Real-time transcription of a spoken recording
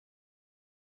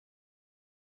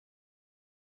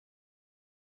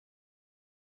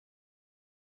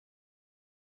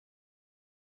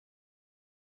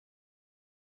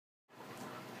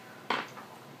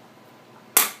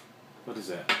What is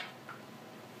that?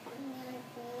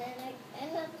 Magnetic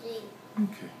energy.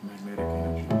 Okay, magnetic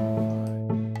energy.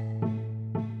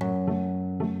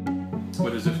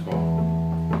 What is this called?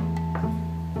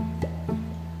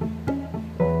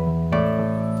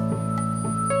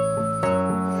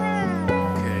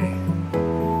 Okay,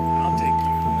 I'll take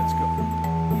you. Let's go.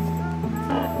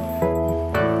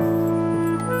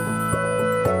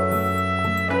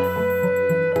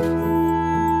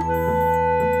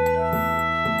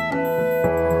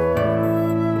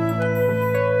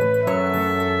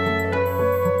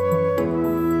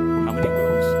 How many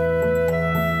wheels?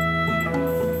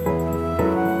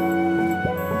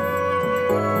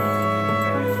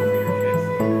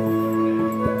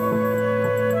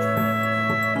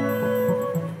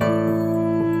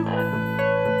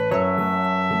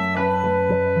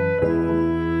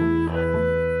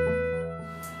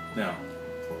 Now,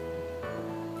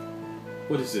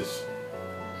 what is this?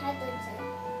 Hydrogen.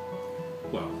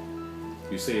 Well,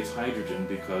 you say it's hydrogen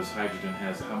because hydrogen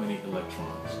has how many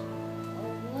electrons?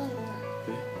 One.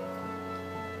 Okay.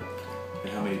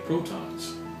 And how many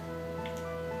protons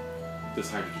does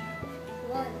hydrogen have?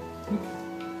 One.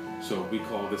 Okay. So we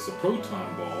call this a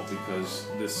proton ball because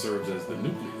this serves as the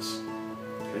nucleus.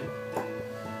 Okay.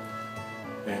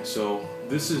 And so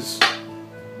this is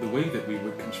the way that we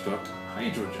would construct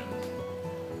hydrogen.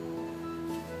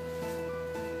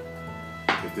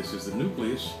 If this is the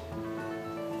nucleus,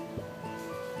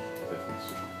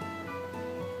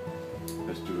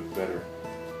 let's do it better.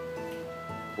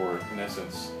 Or in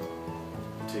essence,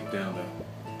 take down the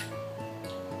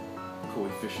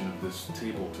coefficient of this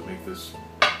table to make this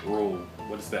roll.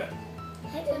 What is that?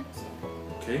 Hydrogen.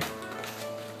 Okay.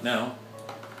 Now,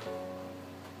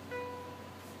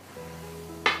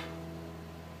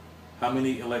 how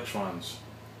many electrons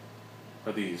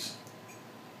are these?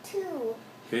 2.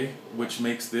 Okay, which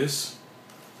makes this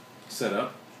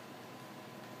setup,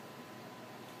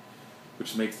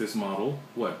 which makes this model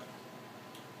what?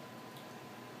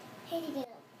 Helium.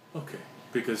 Okay,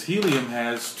 because helium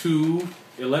has 2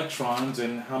 electrons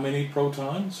and how many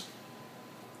protons?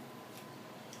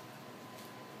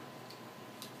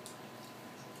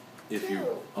 If you,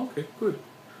 2. okay, good.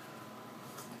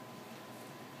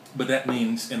 But that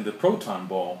means in the proton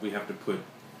ball we have to put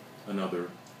another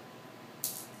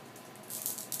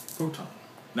proton.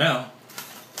 Now,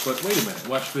 but wait a minute,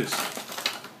 watch this.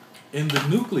 In the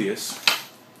nucleus,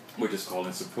 we're just calling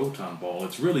this a proton ball.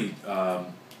 It's really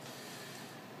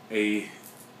a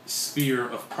sphere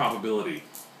of probability.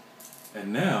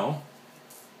 And now,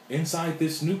 inside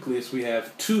this nucleus we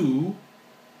have 2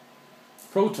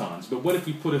 protons. But what if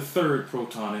we put a 3rd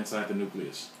proton inside the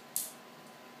nucleus?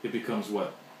 It becomes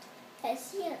what?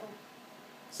 Lithium.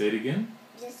 Say it again?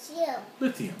 Lithium.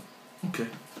 Lithium. Okay.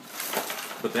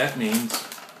 But that means,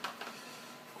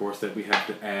 of course, that we have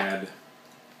to add,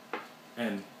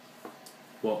 and,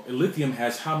 well, lithium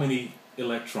has how many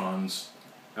electrons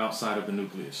outside of the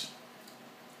nucleus?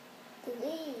 3.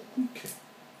 Okay.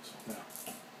 So now,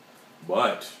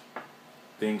 but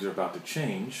things are about to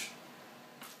change.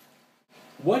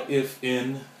 What if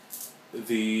in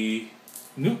the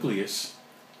nucleus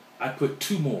I put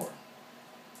 2 more?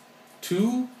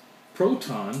 2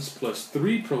 protons plus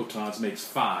 3 protons makes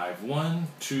 5. 1,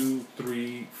 2,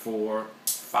 3, 4,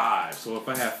 5. So if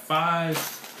I have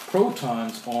 5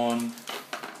 protons on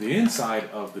the inside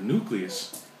of the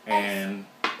nucleus and...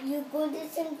 You go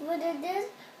this and put it this?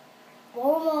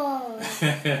 Boron.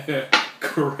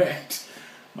 Correct.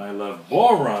 My love.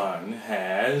 Boron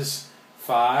has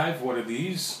 5, what are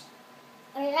these?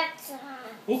 Electrons.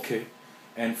 Okay.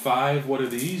 And 5, what are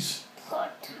these?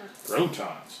 Protons.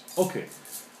 Protons. Okay.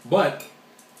 But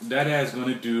that is going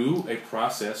to do a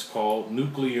process called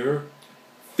nuclear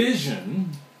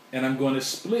fission, and I'm going to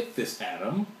split this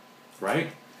atom,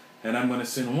 right? And I'm going to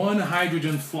send 1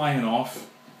 hydrogen flying off,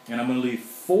 and I'm going to leave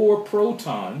 4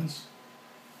 protons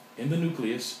in the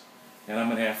nucleus, and I'm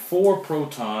going to have 4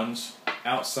 protons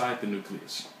outside the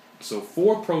nucleus. So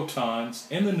 4 protons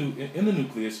in the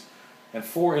nucleus and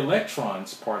 4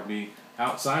 electrons, pardon me,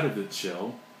 outside of the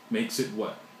shell makes it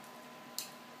what?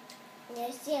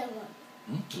 Lithium.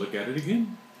 Look at it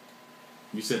again.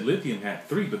 You said lithium had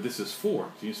 3, but this is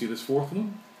 4. Can you see this 4th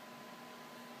one?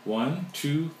 1,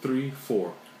 2, 3,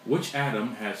 4. Which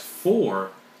atom has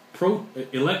 4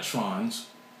 electrons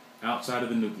outside of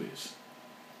the nucleus?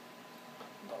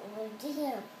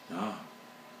 Lithium. Ah,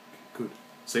 good.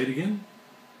 Say it again.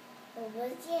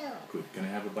 Lithium. Good. Can I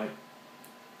have a bite?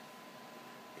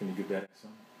 Can you give that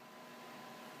some?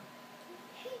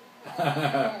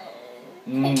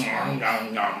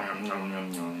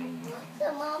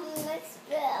 The mom next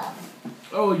bill.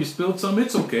 Oh, you spilled some?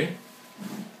 It's okay.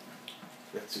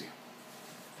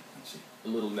 A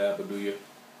little napa, do you?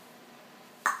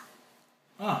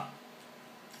 Ah,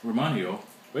 Romanieo,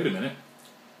 wait a minute.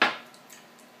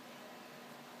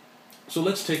 So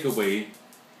let's take away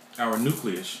our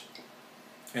nucleus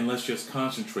and let's just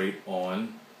concentrate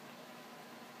on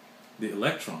the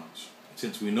electrons.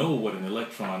 Since we know what an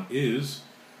electron is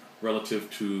relative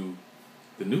to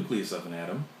the nucleus of an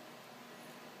atom,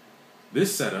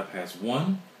 this setup has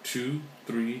 1, 2,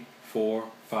 3, 4,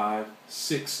 5,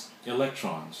 6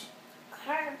 electrons.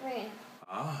 Carbon.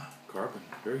 Ah, carbon.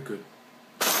 Very good.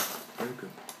 Very good.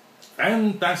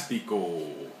 Fantastico.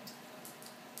 All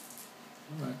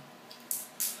right.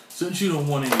 Since you don't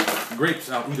want any grapes,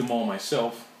 I'll eat them all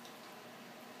myself.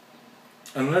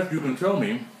 Unless you can tell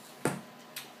me.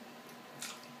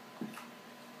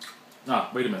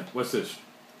 Ah, wait a minute. What's this?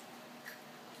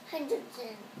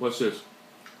 Hydrogen. What's this?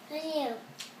 Helium.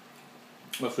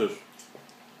 What's this?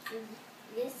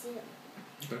 Lithium.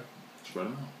 Okay. Spread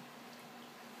them out.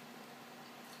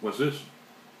 What's this?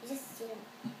 Lithium.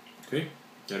 Okay.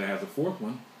 Then it has a fourth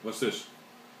one. What's this?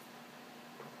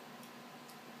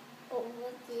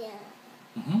 Lithium.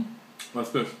 Mm-hmm.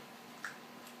 What's this?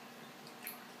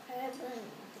 Carbon.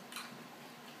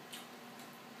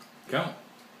 Count.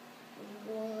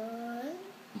 1,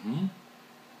 Mm-hmm.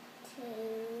 2,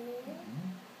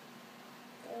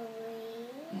 3,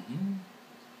 Mm-hmm.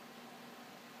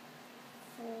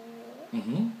 4,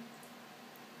 Mm-hmm.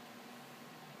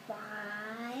 5.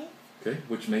 Okay.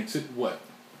 Which makes it what?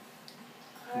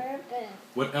 Carbon.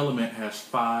 What element has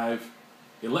 5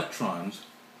 electrons?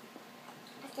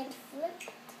 I can flip.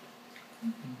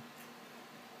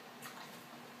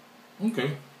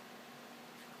 Okay.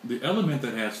 The element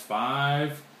that has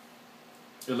 5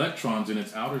 electrons in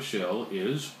its outer shell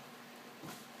is...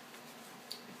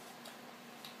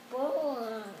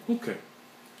 Boron. Okay.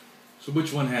 So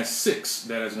which one has 6?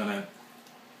 That is gonna...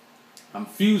 I'm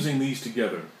fusing these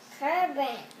together.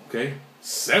 Carbon. Okay.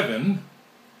 7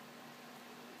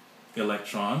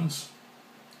 electrons.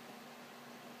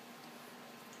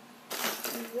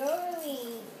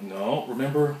 Fluorine. No,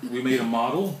 remember we made a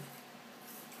model?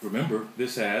 Remember,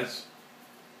 this has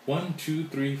 1, 2,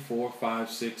 3, 4, 5,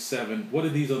 6, 7. What are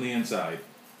these on the inside?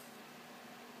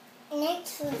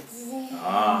 Nitrogen.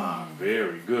 Ah,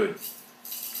 very good.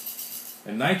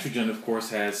 And nitrogen, of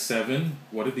course, has 7.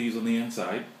 What are these on the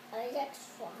inside?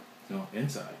 Electron. No,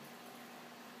 inside.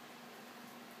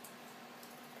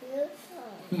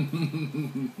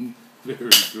 Proton.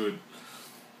 Very good.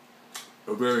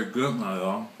 Very good, my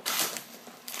love.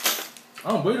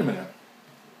 Oh, wait a minute.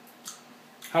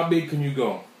 How big can you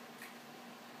go?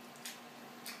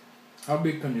 How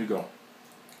big can you go?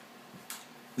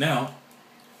 Now,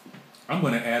 I'm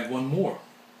going to add one more.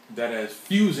 That is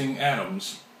fusing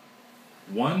atoms.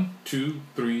 1, 2,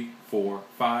 3, 4,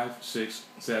 5, 6,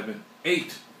 7,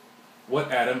 8.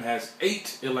 What atom has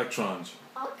 8 electrons?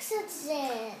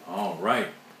 Oxygen. All right.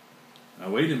 Now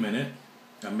wait a minute.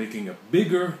 I'm making a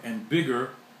bigger and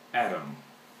bigger atom.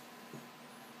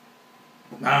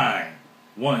 9.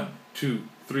 1, 2,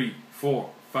 3, 4,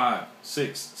 5,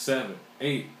 6, 7,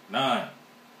 8, 9.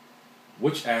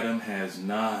 Which atom has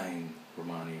 9,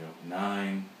 Romanieo?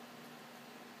 9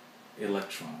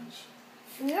 electrons.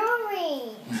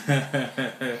 Fluorine.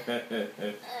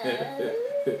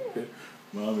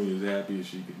 Mommy is happy as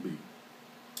she can be.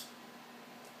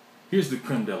 Here's the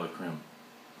creme de la creme.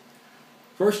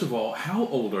 First of all, how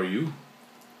old are you?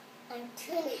 I'm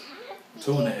 2.5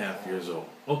 2.5 years old.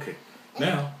 Okay.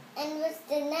 Now. And what's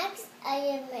the next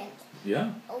element?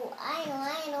 Yeah. Oh, I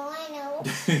know.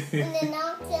 And the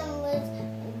next one was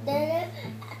better.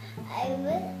 I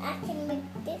can make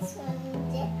this one.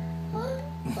 Oh,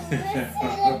 let's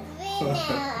celebrate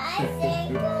now. I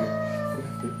said go.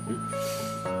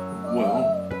 Well,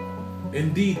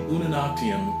 indeed,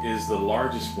 Unanoctium is the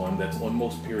largest one that's on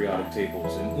most periodic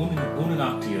tables. And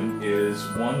Unanoctium is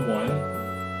 1, 1.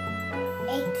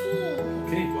 18.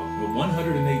 Okay, well,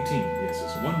 118. Yes,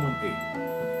 it's 118.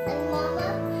 And Mama,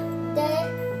 Dad,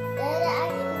 I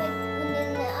can make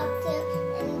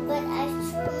Unanoctium, but I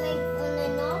should make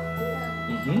Unanoctium.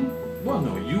 Mm-hmm. Well,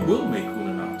 no, you will make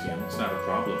Unanoctium. It's not a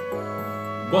problem.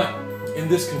 But in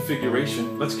this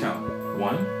configuration, let's count.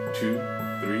 1, 2,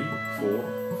 3,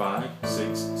 4, 5,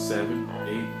 6, 7,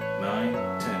 8, 9,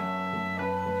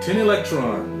 10. 10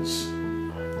 electrons.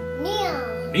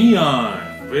 Neon.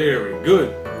 Neon. Very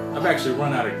good. I've actually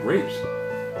run out of grapes.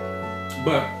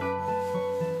 But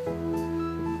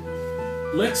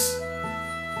let's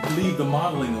leave the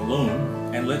modeling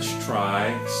alone and let's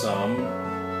try some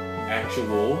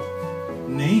actual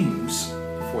names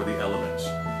for the elements.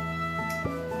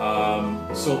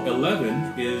 So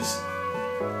 11 is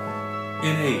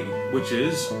Na, which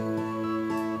is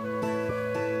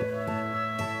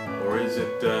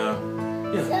it,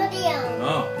 yeah. Sodium.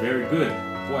 Oh, very good.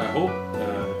 Boy, I hope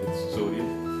it's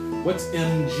sodium. What's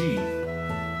Mg?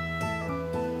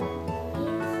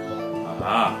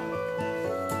 Ah,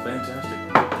 fantastic.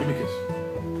 Give me a kiss.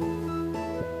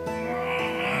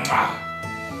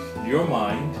 Your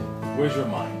mind, where's your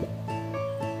mind?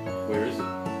 Where is it?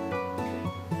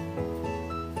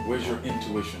 Where's your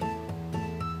intuition?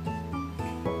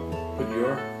 Put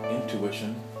your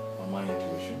intuition on my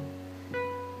intuition.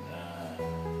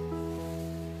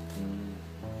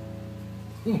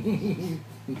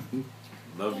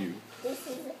 Love you. This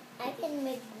is, I can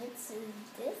make this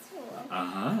one.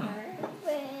 Uh-huh.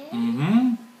 Perfect.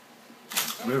 Mm-hmm.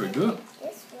 Very good.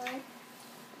 This one.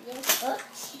 Yes. Oh.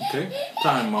 Okay,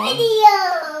 time, Mom.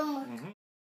 Medium.